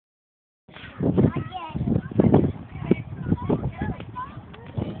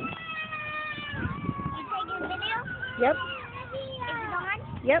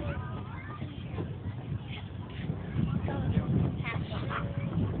Yep.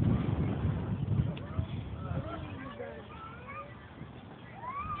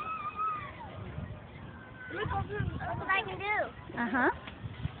 Look what I can do. Uh-huh.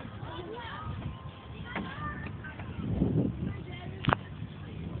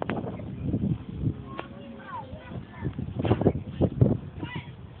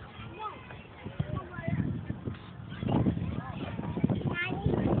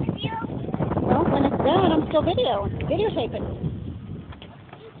 Well, when it's done, I'm still videotaping.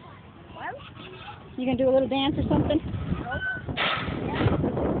 What? You gonna do a little dance or something?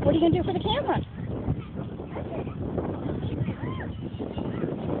 What are you gonna do for the camera?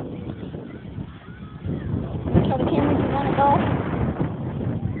 Tell the camera you want to go.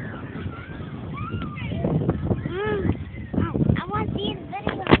 I want to see the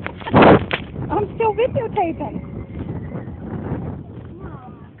video. I'm still videotaping.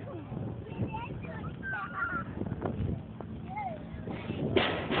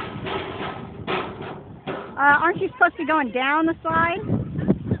 Aren't you supposed to be going down the slide?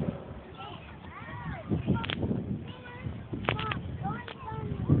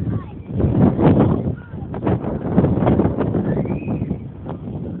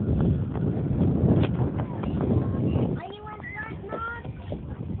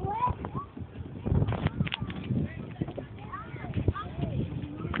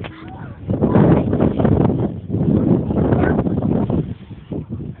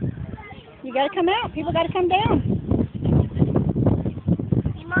 You gotta come out. People gotta come down.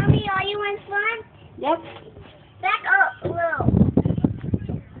 Hey, Mommy, are you in fun? Yep. Back up a little.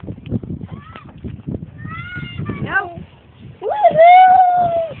 No.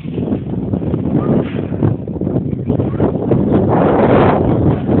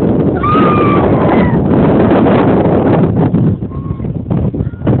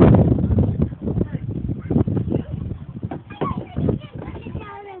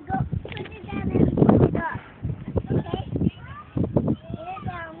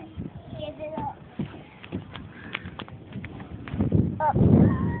 Up,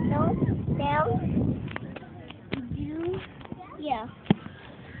 no, down, yeah.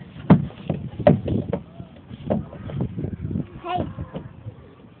 Hey.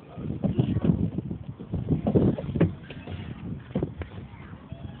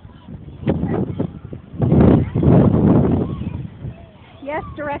 Yes,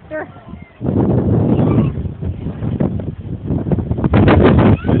 director.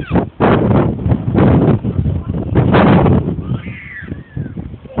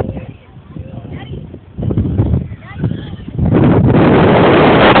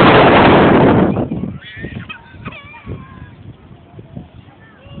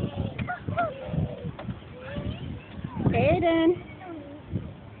 Aiden.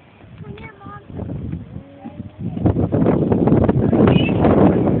 Come here, Mom.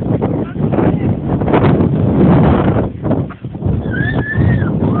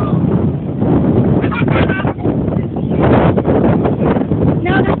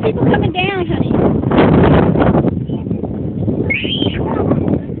 No, there's people coming down, honey.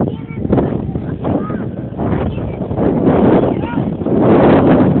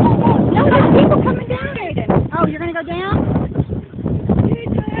 No, there's people coming down, Aiden. Oh, you're gonna go down?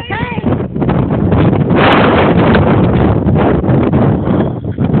 Hey.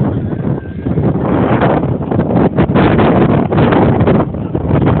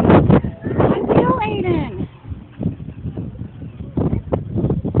 Until Aiden.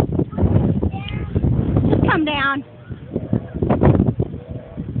 Just come down.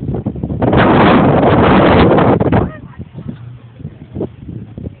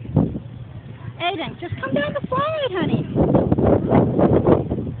 Aiden, just come down the slide, honey.